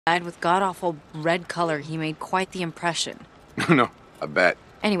dyed with god-awful red color, he made quite the impression. No, I bet.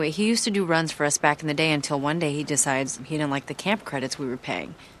 Anyway, he used to do runs for us back in the day until one day he decides he didn't like the camp credits we were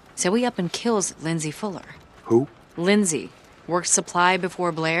paying. So he up and kills Lindsay Fuller. Who? Lindsay. Worked supply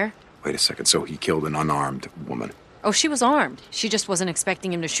before Blair. Wait a second, so he killed an unarmed woman? Oh, she was armed. She just wasn't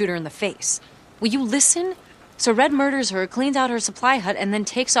expecting him to shoot her in the face. Will you listen? So Red murders her, cleans out her supply hut, and then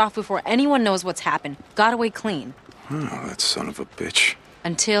takes off before anyone knows what's happened. Got away clean. Oh, that son of a bitch.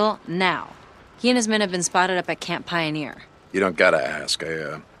 Until now. He and his men have been spotted up at Camp Pioneer. You don't gotta ask.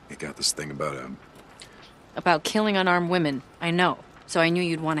 I got this thing about, About killing unarmed women, I know. So I knew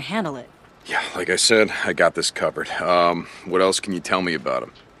you'd want to handle it. Yeah, like I said, I got this covered. What else can you tell me about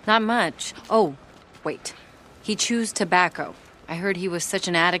him? Not much. Oh, wait. He chews tobacco. I heard he was such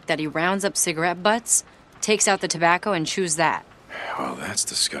an addict that he rounds up cigarette butts, takes out the tobacco, and chews that. Well, that's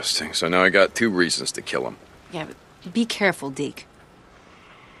disgusting. So now I got 2 reasons to kill him. Yeah, but be careful, Deke.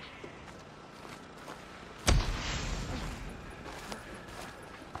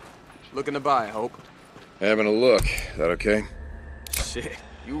 Looking to buy, I hope. Having a look. Is that okay? Shit,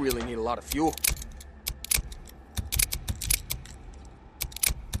 you really need a lot of fuel.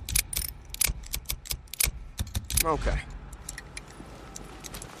 Okay.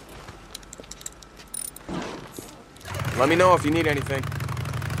 Let me know if you need anything.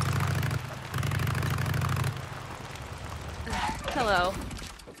 Hello.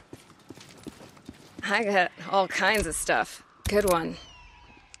 I got all kinds of stuff. Good one.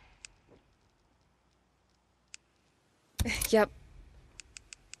 Yep.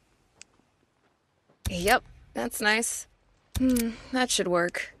 Yep, that's nice. That should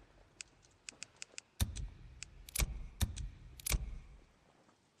work.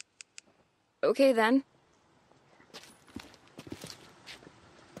 Okay then.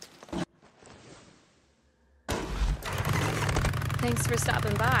 Thanks for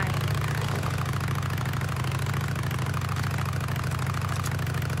stopping by.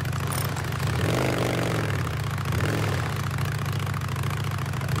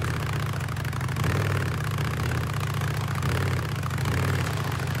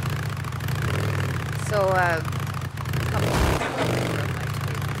 So,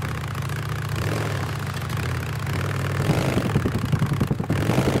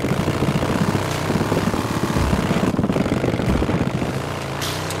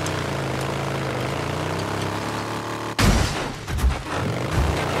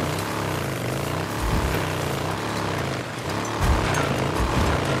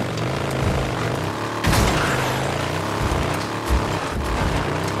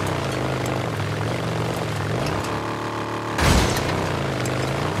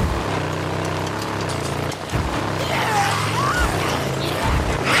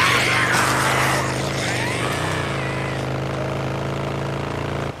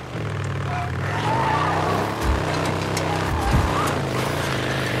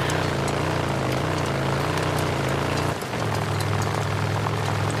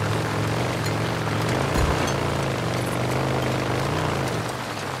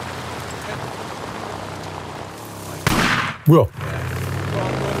 뭐야?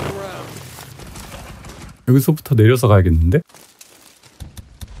 여기서부터 내려서 가야겠는데?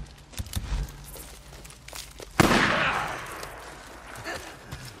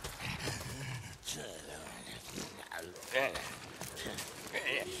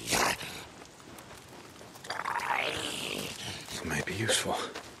 This might be useful.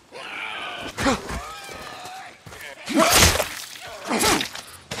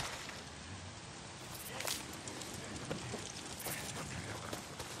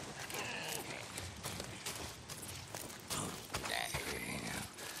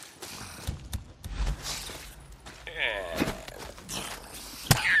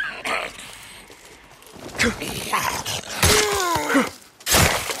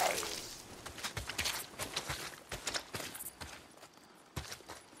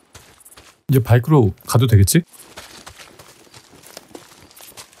 이제 바이크로 가도 되겠지?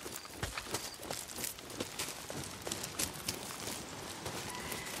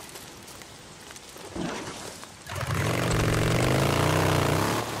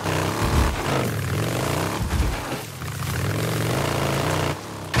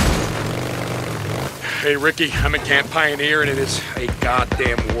 Hey, Ricky, I'm at Camp Pioneer, and it is a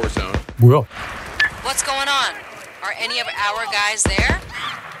goddamn war zone. 뭐야? What's going on? Are any of our guys there?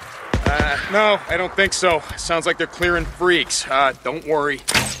 No, I don't think so. Sounds like they're clearing freaks. Don't worry.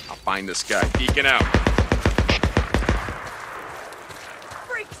 I'll find this guy. Deacon out.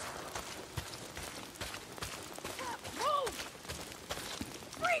 Freaks! Move!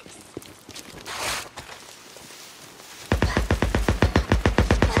 Freaks!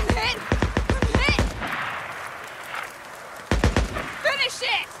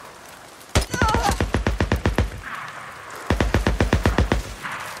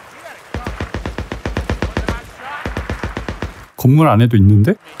 건물 안에도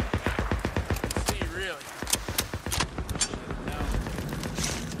있는데? See, really. No.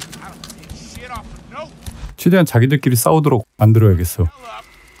 I don't see shit off a note. 최대한 자기들끼리 싸우도록 만들어야겠어. Hell up.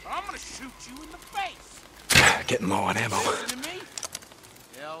 I'm gonna shoot you in the face. Getting low on ammo. Listen to me?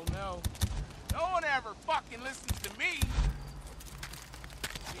 Hell no. No one ever fucking listens to me.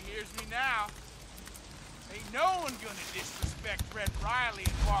 He hears me now. Ain't no one gonna disrespect Red Riley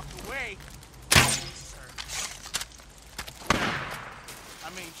and walk away. I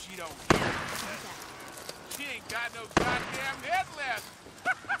mean, she don't hear me. She ain't got no goddamn head left.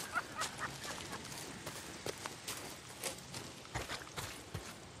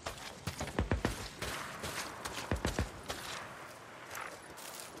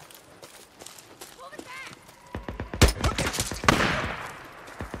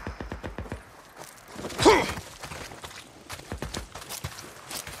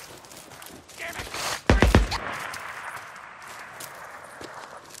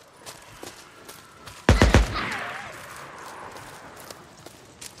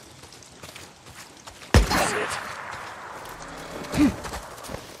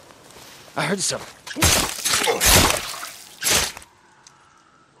 I heard some.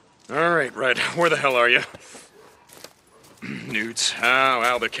 All right, Red. Where the hell are you? Newts. Oh,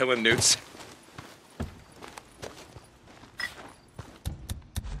 wow, they're killing newts.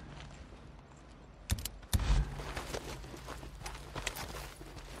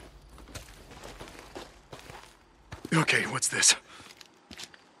 Okay, what's this?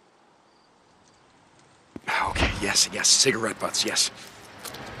 Okay, yes, cigarette butts, yes.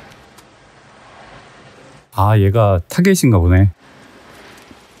 아, 얘가 타겟인가 보네.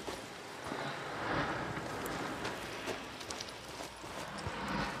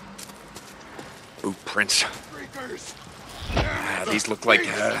 Ooh, prints. These look like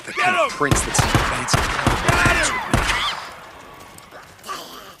the kind of prints that some fancy bands would make.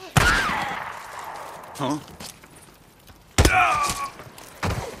 Huh?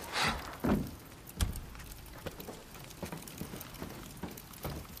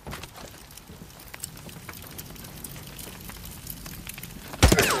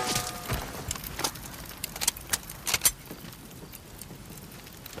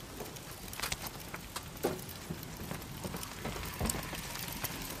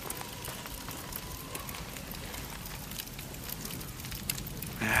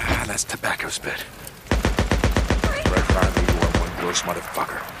 That's tobacco spit. Red Riley, you are one gross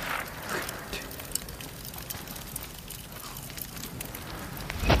motherfucker.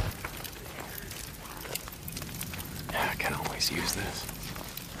 I can always use this.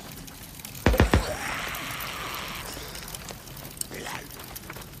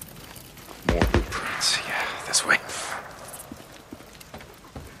 More blueprints. Yeah, this way.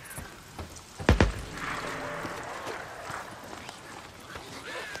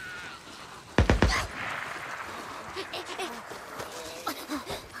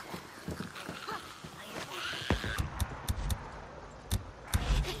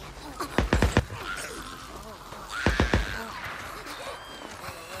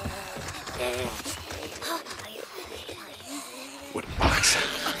 What box?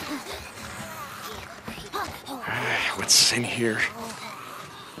 Alright, what's in here?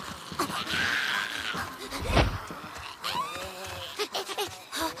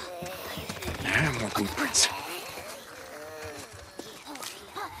 More blueprints.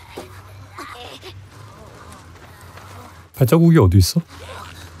 발자국이 어디 있어?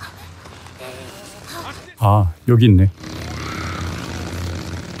 아, 여기 있네.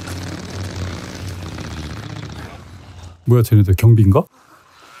 뭐야, 쟤네들 경비인가?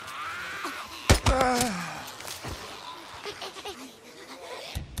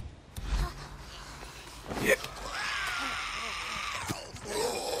 Yeah.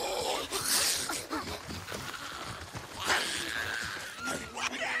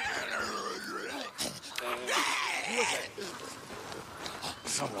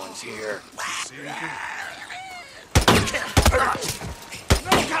 Someone's here. See anything?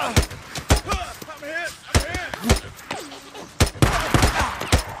 I'm hit!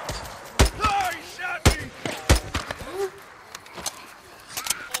 Oh, he shot me!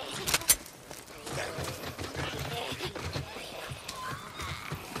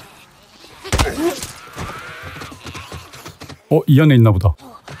 이 안에 있나 보다.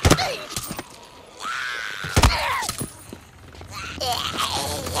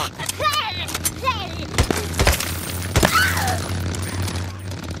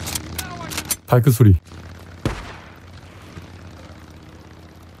 발크 소리.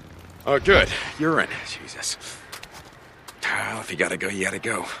 Oh, good. You're in. Jesus. Well, if you gotta go, you gotta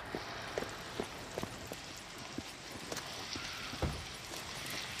go.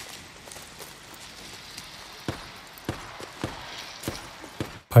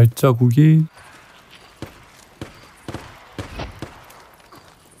 발자국이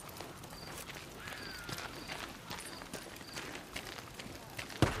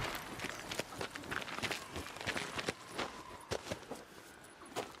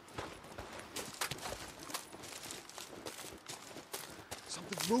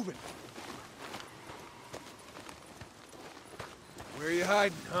Something's moving. Where are you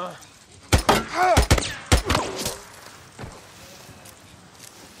hiding, huh?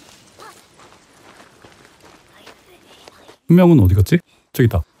 한 명은 어디 갔지? 저기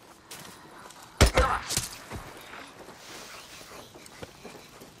있다.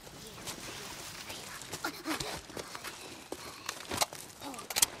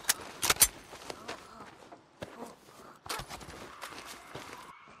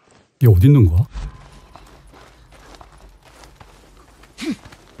 얘 어디 있는 거야?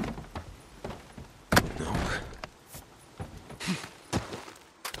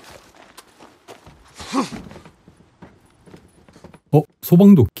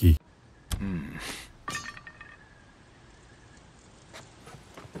 소방도끼.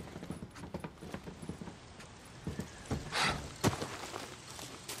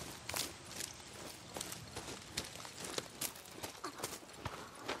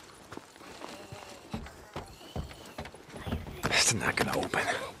 It's not gonna open.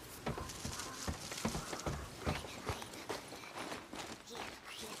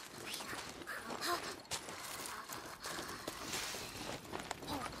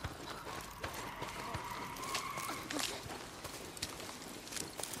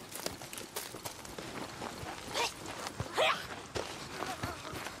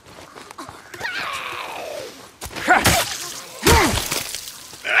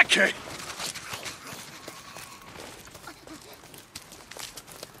 Okay.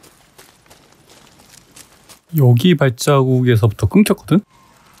 여기 발자국에서부터 끊겼거든?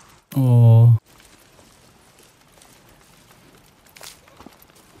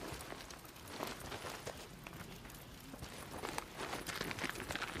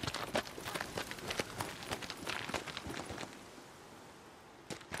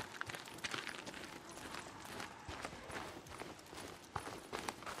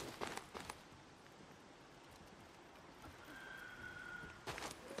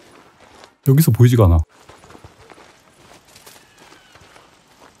 여기서 보이지가 않아.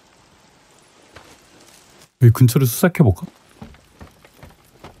 여기 근처를 수색해볼까?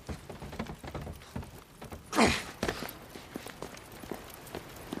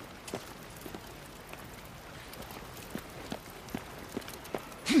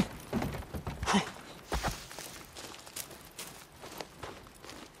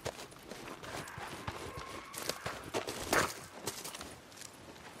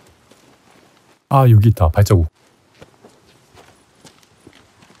 아, 여기 있다. 발자국.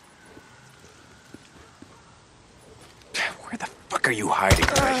 Where the fuck are you hiding?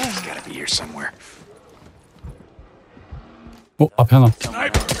 It's gotta be here somewhere. 앞에 하나.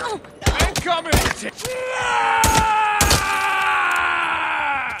 Sniper! I'm coming!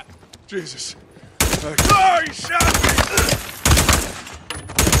 Jesus. Oh, you shot me!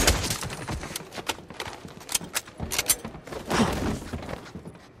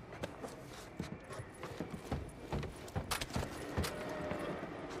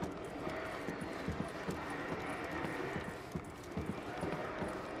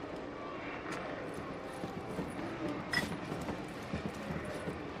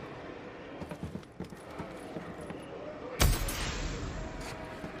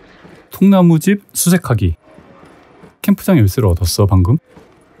 통나무집 수색하기. 캠프장 열쇠를 얻었어 방금.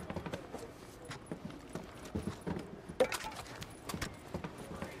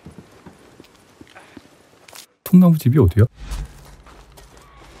 통나무집이 어디야?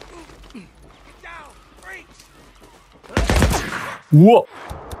 우와!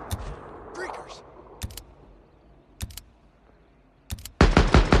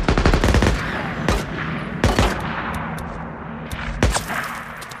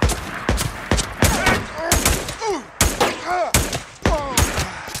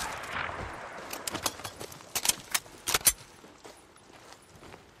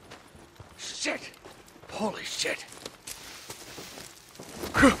 Shit! Holy shit!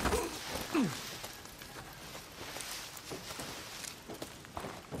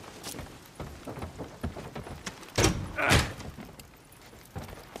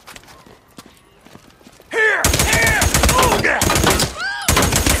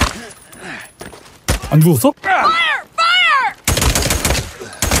 안 죽었어? Fire! Fire!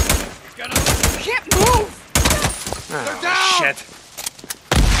 Can't move! They're down! Shit.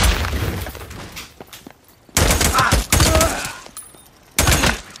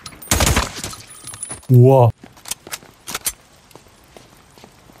 우와.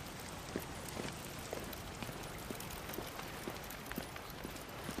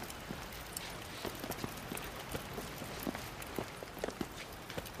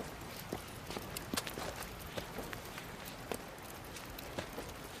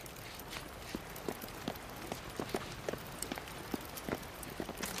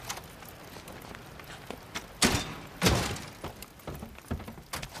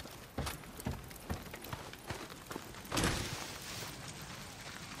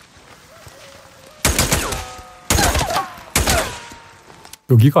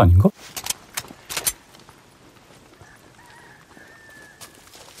 여기가 아닌가?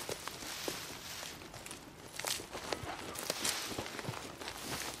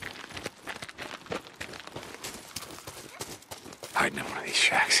 Hiding in one of these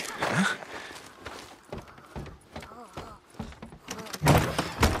shacks. Huh?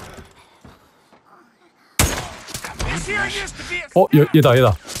 Here used to be a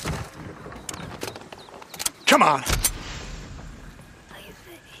얘다. Come on.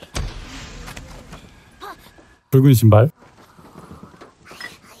 붉은 신발.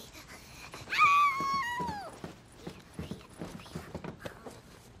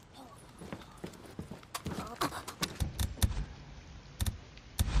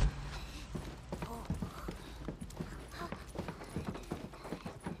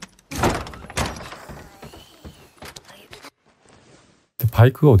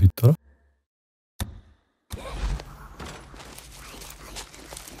 바이크가 어디 있더라?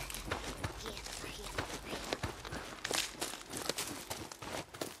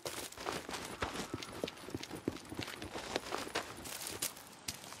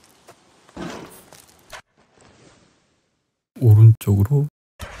 오른쪽으로.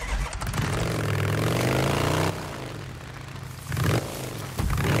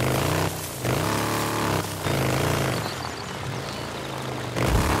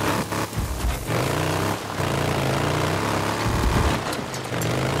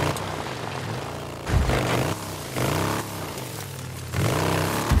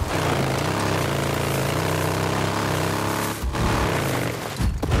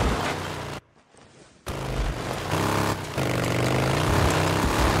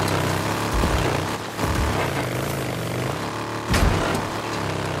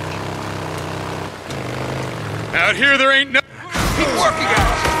 Out here, there ain't no. keep working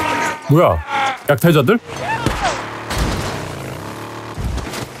at it. 뭐야? 약탈자들?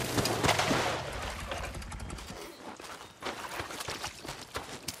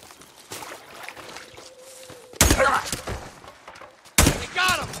 We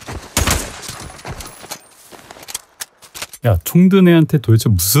got him. 야, 총든 애한테 도대체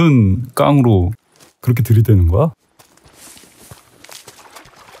무슨 깡으로 그렇게 들이대는 거야?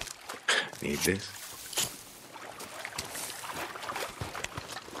 Need this?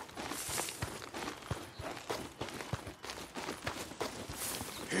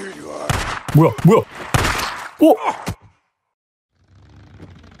 Here you are. 뭐야? 어?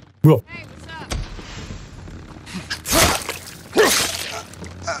 뭐야? Hey, what's up?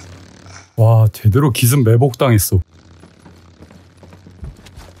 와, 제대로 기습 매복당했어.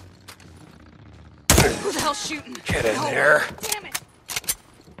 Who the hell's shooting? Get in there. Damn it!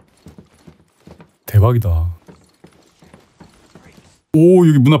 대박이다. 오,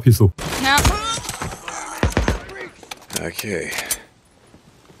 여기 문 앞에 있어. Now, Okay.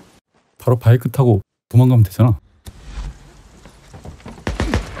 바로 바이크 타고 도망가면 되잖아.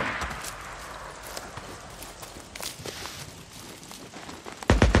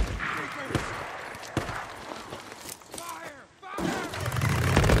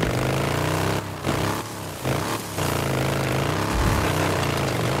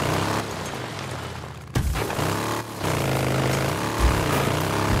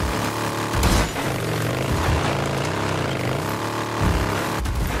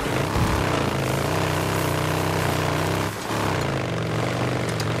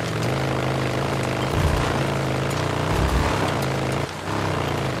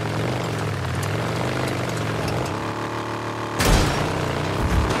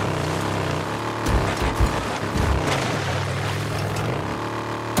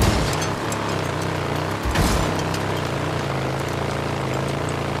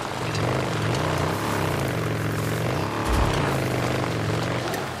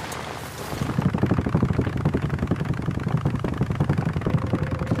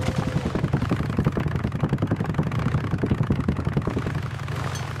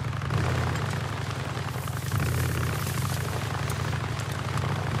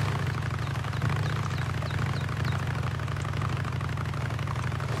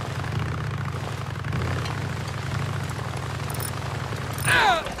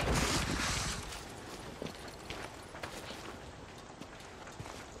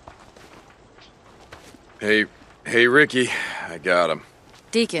 Hey, Ricky. I got him.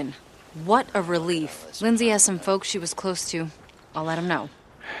 Deacon, what a relief. Lindsay has some folks she was close to. I'll let him know.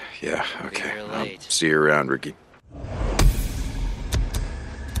 Yeah, okay. I'll see you around, Ricky.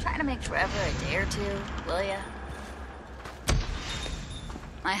 Try to make forever a day or two, will ya?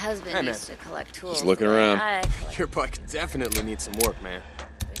 My husband used to collect tools. Just looking around. Your bike definitely needs some work, man.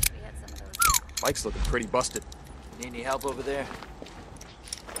 Bike's looking pretty busted. Need any help over there?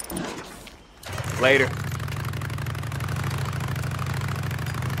 Later.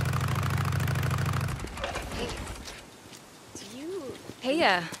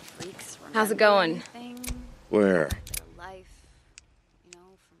 Hey, how's it going? Where? Life, you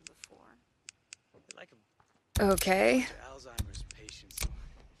know, from before. Okay. Alzheimer's patients.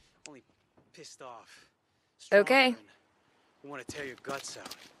 Only pissed off. Okay. We want to tear your guts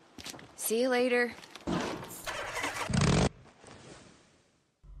out. See you later.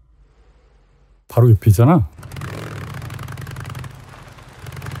 바로 옆이잖아.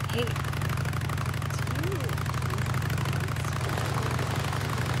 Hey.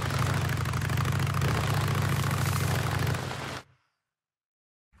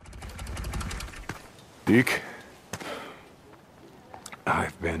 Deke?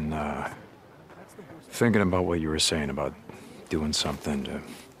 I've been, thinking about what you were saying about doing something to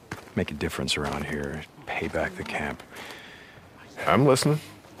make a difference around here, pay back the camp. I'm listening.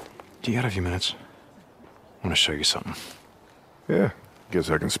 Do you got a few minutes? I want to show you something. Yeah, guess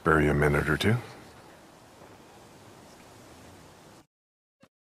I can spare you a minute or two.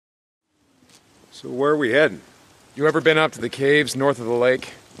 So where are we heading? You ever been up to the caves north of the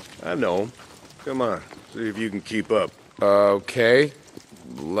lake? I know 'em. Come on, see if you can keep up. Okay,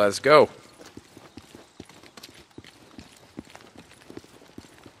 let's go.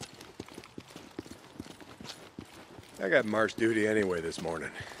 I got march duty anyway this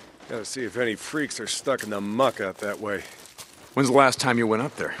morning. Gotta see if any freaks are stuck in the muck out that way. When's the last time you went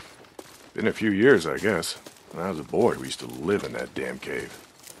up there? Been a few years, I guess. When I was a boy, we used to live in that damn cave.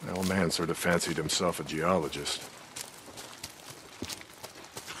 The old man sort of fancied himself a geologist.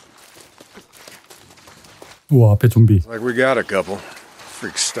 우와, 앞에 좀비. Like we got a couple.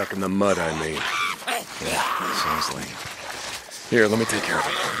 Freaks stuck in the mud, I mean. Yeah, sounds like it. Here, let me take care of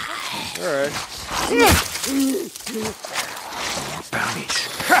it. All right. More bounties.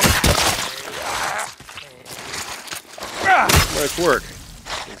 Nice work.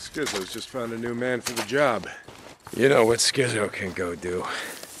 Skizzo's just found a new man for the job. You know what Skizzo can go do.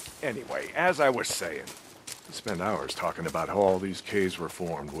 Anyway, as I was saying, we spent hours talking about how all these caves were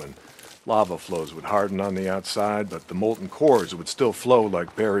formed when lava flows would harden on the outside, but the molten cores would still flow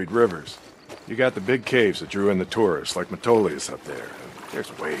like buried rivers. You got the big caves that drew in the tourists, like Metolius up there.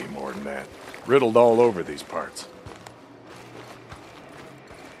 There's way more than that. Riddled all over these parts.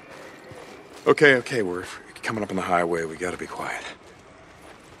 Okay, we're coming up on the highway. We gotta be quiet.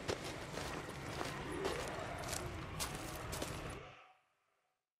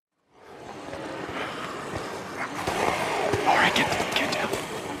 All right, get down.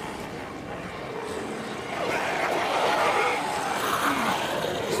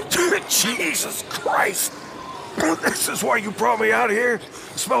 Jesus Christ! This is why you brought me out here?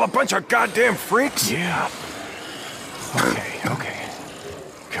 Smell a bunch of goddamn freaks? Yeah. Okay.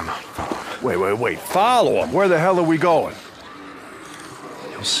 Come on, follow him. Wait. Follow him. Where the hell are we going?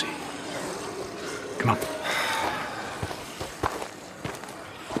 You'll see. Come on.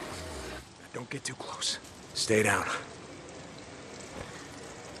 Don't get too close. Stay down.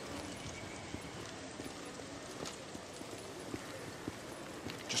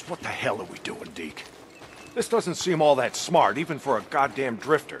 Just what the hell are we doing, Deke? This doesn't seem all that smart, even for a goddamn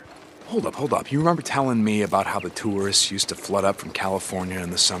drifter. Hold up. You remember telling me about how the tourists used to flood up from California in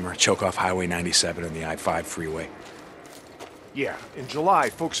the summer, choke off Highway 97 and the I-5 freeway? Yeah, in July,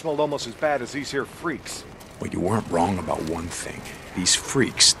 folks smelled almost as bad as these here freaks. Well, you weren't wrong about one thing. These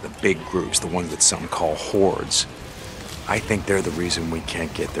freaks, the big groups, the ones that some call hordes, I think they're the reason we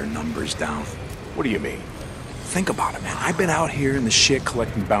can't get their numbers down. What do you mean? Think about it, man. I've been out here in the shit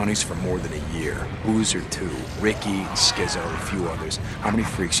collecting bounties for more than a year. Boozer, too. Ricky, Skizzo, a few others. How many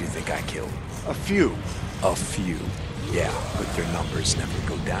freaks you think I killed? A few. A few. Yeah, but their numbers never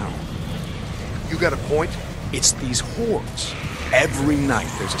go down. You got a point? It's these hordes. Every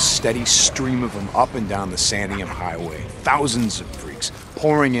night there's a steady stream of them up and down the Santiam Highway. Thousands of freaks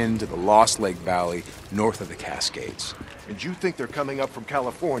pouring into the Lost Lake Valley north of the Cascades. And you think they're coming up from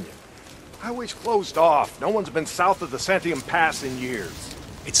California? Highway's closed off. No one's been south of the Santiam Pass in years.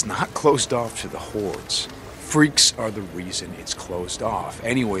 It's not closed off to the hordes. Freaks are the reason it's closed off.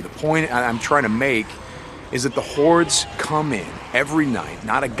 Anyway, the point I'm trying to make is that the hordes come in every night.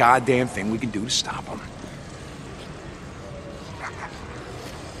 Not a goddamn thing we can do to stop them.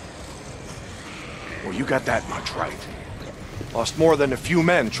 Well, you got that much right. Lost more than a few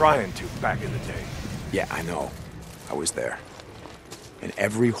men trying to back in the day. Yeah, I know. I was there. And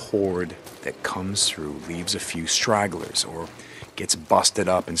every horde that comes through leaves a few stragglers or gets busted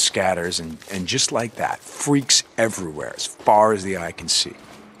up and scatters, and just like that, freaks everywhere as far as the eye can see.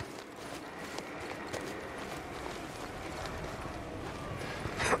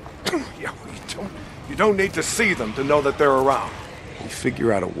 Yeah, you don't need to see them to know that they're around. We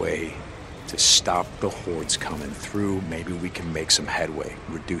figure out a way to stop the hordes coming through. Maybe we can make some headway,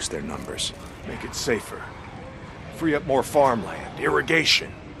 reduce their numbers. Make it safer. Free up more farmland,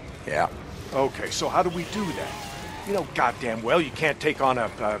 irrigation. Yeah. Okay, so how do we do that? You know goddamn well you can't take on a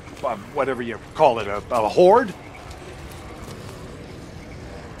whatever you call it, a horde?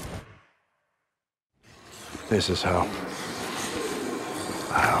 This is how.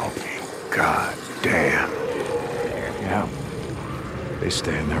 I'll be goddamn. Yeah. They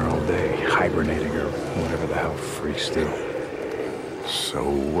stay in there all day, hibernating or whatever the hell freaks do. So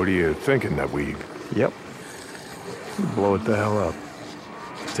what are you thinking, that we... Yep. Blow it the hell up.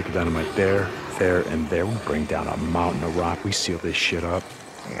 Stick a dynamite there, and there. We bring down a mountain of rock. We seal this shit up.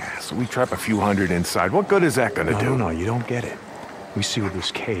 Yeah, so we trap a few hundred inside. What good is that gonna do? No, you don't get it. We seal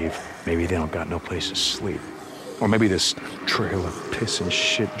this cave. Maybe they don't got no place to sleep. Or maybe this trail of piss and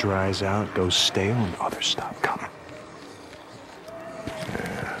shit dries out, goes stale, and others stop coming.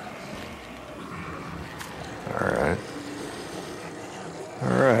 Yeah.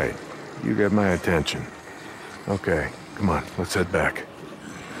 All right. You get my attention. Okay, come on, let's head back.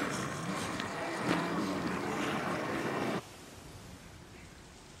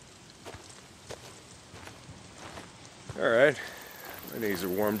 All right. My knees are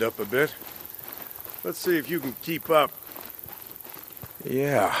warmed up a bit. Let's see if you can keep up.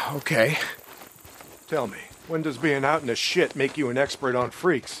 Yeah, okay. Tell me, when does being out in the shit make you an expert on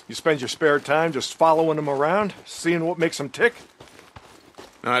freaks? You spend your spare time just following them around, seeing what makes them tick?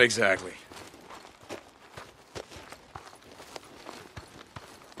 Not exactly.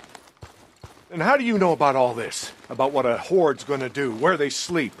 And how do you know about all this? About what a horde's gonna do, where they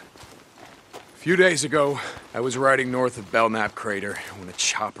sleep? A few days ago, I was riding north of Belknap Crater when a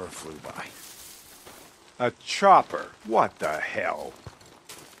chopper flew by. A chopper? What the hell?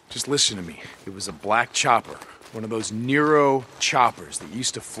 Just listen to me. It was a black chopper. One of those Nero choppers that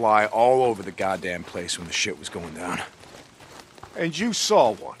used to fly all over the goddamn place when the shit was going down. And you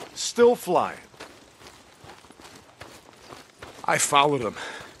saw one, still flying. I followed them.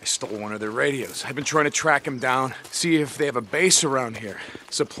 I stole one of their radios. I've been trying to track them down, see if they have a base around here.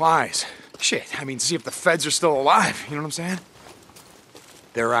 Supplies. Shit, I mean, see if the feds are still alive, you know what I'm saying?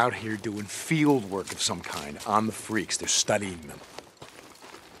 They're out here doing field work of some kind on the freaks. They're studying them.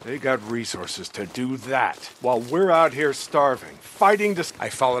 They got resources to do that, while we're out here starving, fighting to... I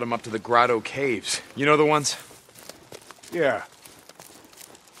followed them up to the Grotto Caves. You know the ones? Yeah.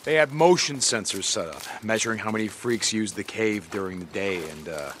 They had motion sensors set up, measuring how many freaks used the cave during the day, and,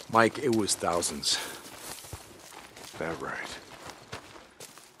 Mike, it was thousands. That right.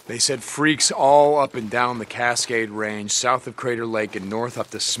 They said freaks all up and down the Cascade Range, south of Crater Lake and north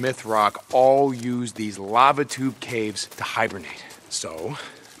up to Smith Rock, all used these lava tube caves to hibernate. So,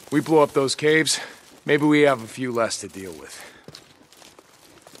 we blow up those caves, maybe we have a few less to deal with.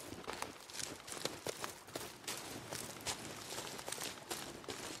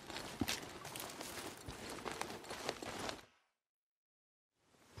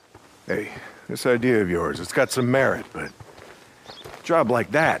 Hey, this idea of yours, it's got some merit, but a job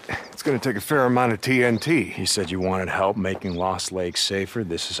like that, it's gonna take a fair amount of TNT. You said you wanted help making Lost Lake safer.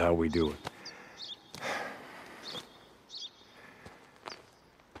 This is how we do it.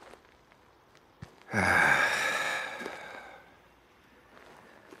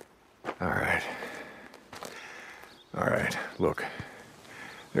 All right, look,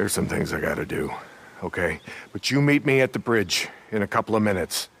 there's some things I gotta do, okay? But you meet me at the bridge in a couple of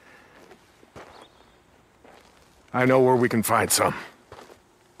minutes. I know where we can find some.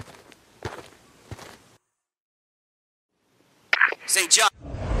 St. John.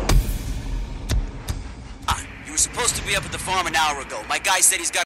 You were supposed to be up at the farm an hour ago. My guy said he's got